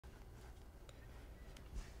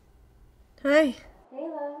Hi. Hey,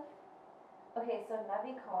 love. Okay, so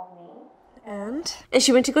Navi called me. And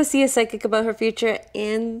she went to go see a psychic about her future,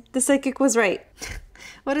 and the psychic was right.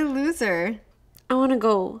 What a loser. I want to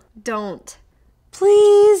go. Don't.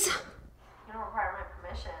 Please. You don't require my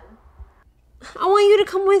permission. I want you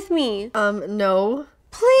to come with me. No.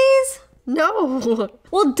 Please. No.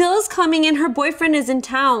 Well, Dil's coming and her boyfriend is in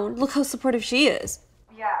town. Look how supportive she is.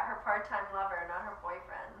 Yeah, her part-time lover, not her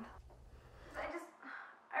boyfriend.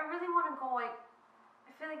 I really want to go. I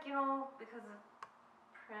feel like, because of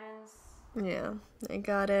Prince. Yeah, I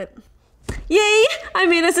got it. Yay! I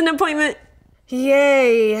made us an appointment.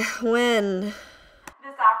 Yay. When? This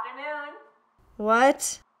afternoon.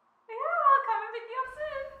 What? Yeah, I'll come and pick you up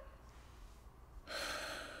soon.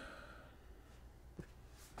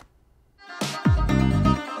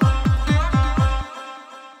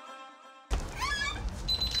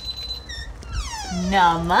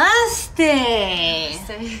 Namaste.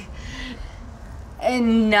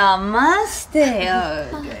 Namaste.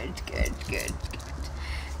 Oh, good.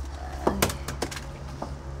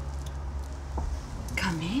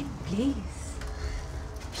 Come in, please.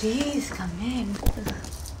 Please come in.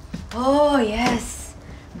 Oh, yes.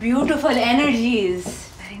 Beautiful energies.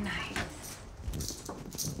 Very nice.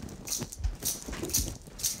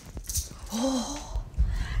 Oh,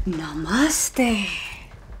 namaste.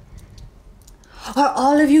 Are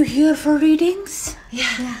all of you here for readings?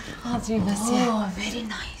 Yeah. All three of us, Oh, very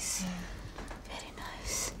nice. Very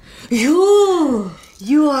nice.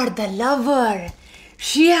 You are the lover.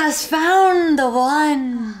 She has found the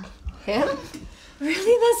one. Him?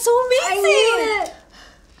 Really? That's so amazing. I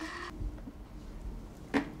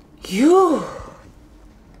knew it. You.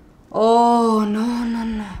 Oh, no.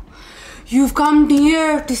 You've come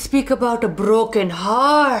here to speak about a broken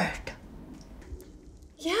heart.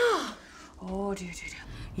 Yeah. Oh, dear.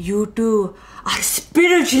 You two are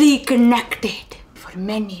spiritually connected for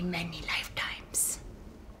many lifetimes.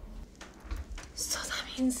 So that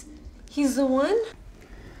means he's the one?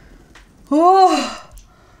 Oh,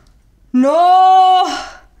 no,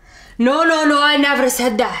 I never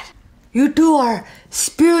said that. You two are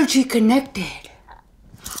spiritually connected.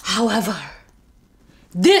 However,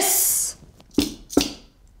 this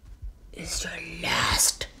is your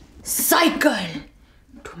last cycle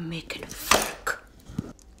to make it work.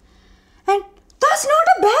 And that's not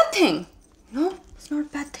a bad thing. No, it's not a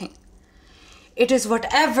bad thing. It is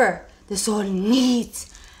whatever the soul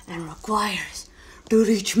needs and requires to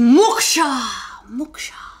reach moksha.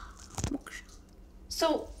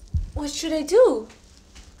 So, what should I do?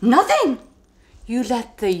 Nothing. You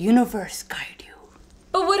let the universe guide you.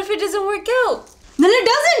 But what if it doesn't work out? Then it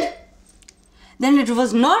doesn't. Then it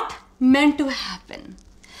was not meant to happen.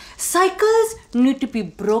 Cycles need to be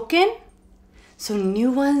broken so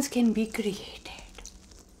new ones can be created.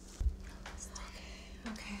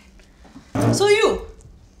 Okay. So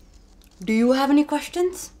do you have any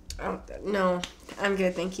questions? No, I'm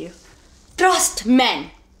good, thank you. Trust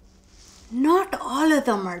men. Not all of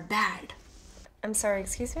them are bad. I'm sorry,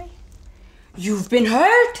 excuse me? You've been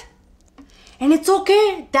hurt. And it's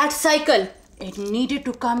okay. That cycle, it needed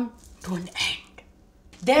to come to an end.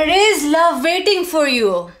 There is love waiting for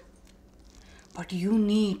you. But you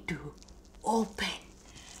need to open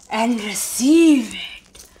and receive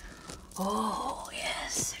it. Oh,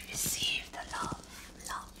 yes. Receive the love.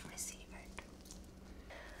 Receive it.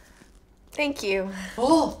 Thank you.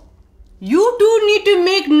 Oh, you two need to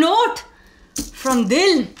make note from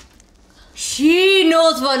Dil. She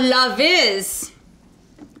knows what love is.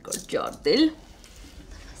 Good job, Dil.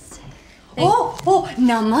 Oh,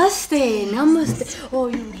 namaste. Oh,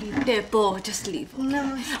 you leave tip. Oh, just leave. Okay.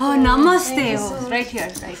 Namaste. Oh, namaste. Thank you so Oh, much. right here.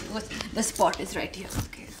 The spot is right here.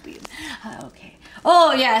 Okay, leave. Okay.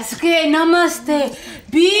 Oh, yes. Okay, namaste.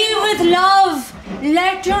 Be with love.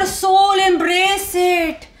 Let your soul embrace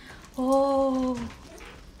it. Oh.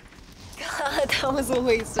 God, that was a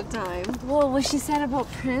waste of time. Whoa, what she said about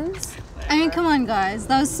Prince? I mean, come on, guys.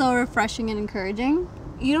 That was so refreshing and encouraging.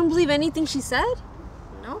 You don't believe anything she said?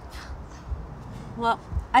 Nope. Well,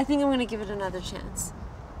 I think I'm gonna give it another chance.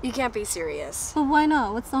 You can't be serious. But why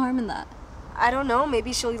not? What's the harm in that? I don't know,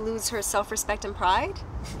 maybe she'll lose her self-respect and pride?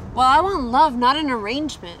 Well, I want love, not an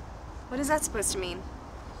arrangement. What is that supposed to mean?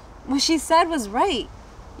 What she said was right.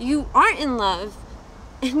 You aren't in love,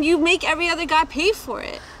 and you make every other guy pay for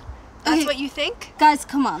it. That's Okay. what you think? Guys,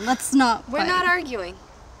 come on. Let's not We're fight. not arguing.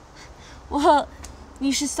 Well,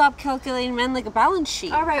 you should stop calculating men like a balance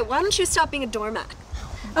sheet. All right, why don't you stop being a doormat?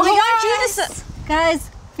 Oh, Okay, aren't you guys. Guys,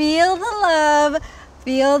 feel the love.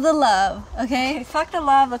 Feel the love, okay? Okay, fuck the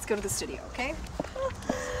love, let's go to the studio, okay?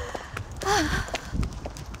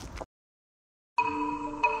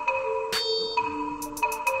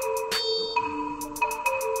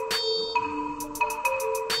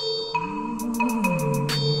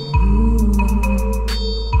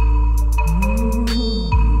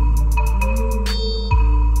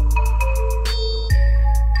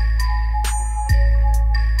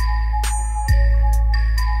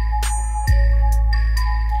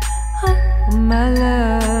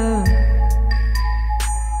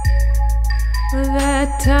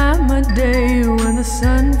 that time of day when the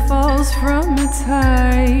sun falls from its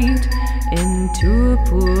height into a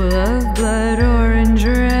pool of blood orange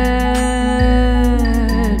red.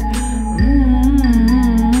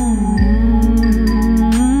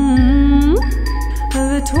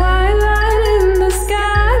 The twilight in the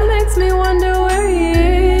sky makes me wonder where he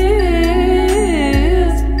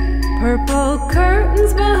is. Purple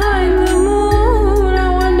curtains behind the moon, I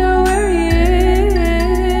wonder where he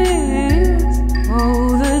is.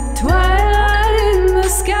 Oh, the twilight in the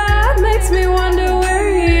sky makes me wonder where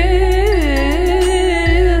he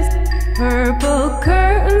is. Purple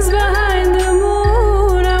curtains behind the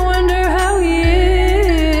moon, I wonder how he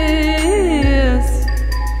is.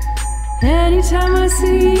 Anytime I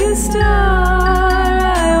see a star,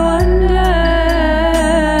 I wonder,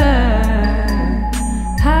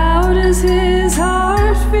 how does his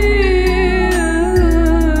heart feel?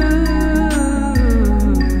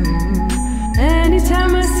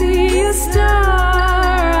 Anytime I see a star,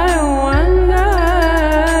 I wonder,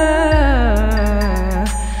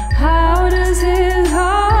 how does his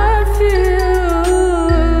heart feel?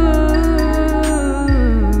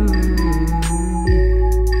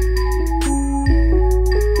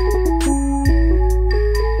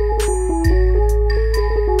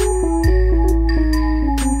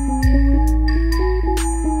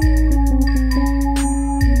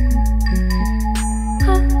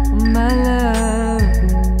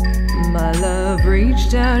 My love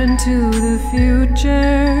reached out into the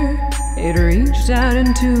future. It reached out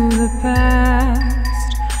into the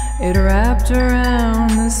past. It wrapped around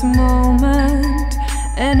this moment,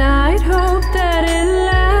 and I'd hoped that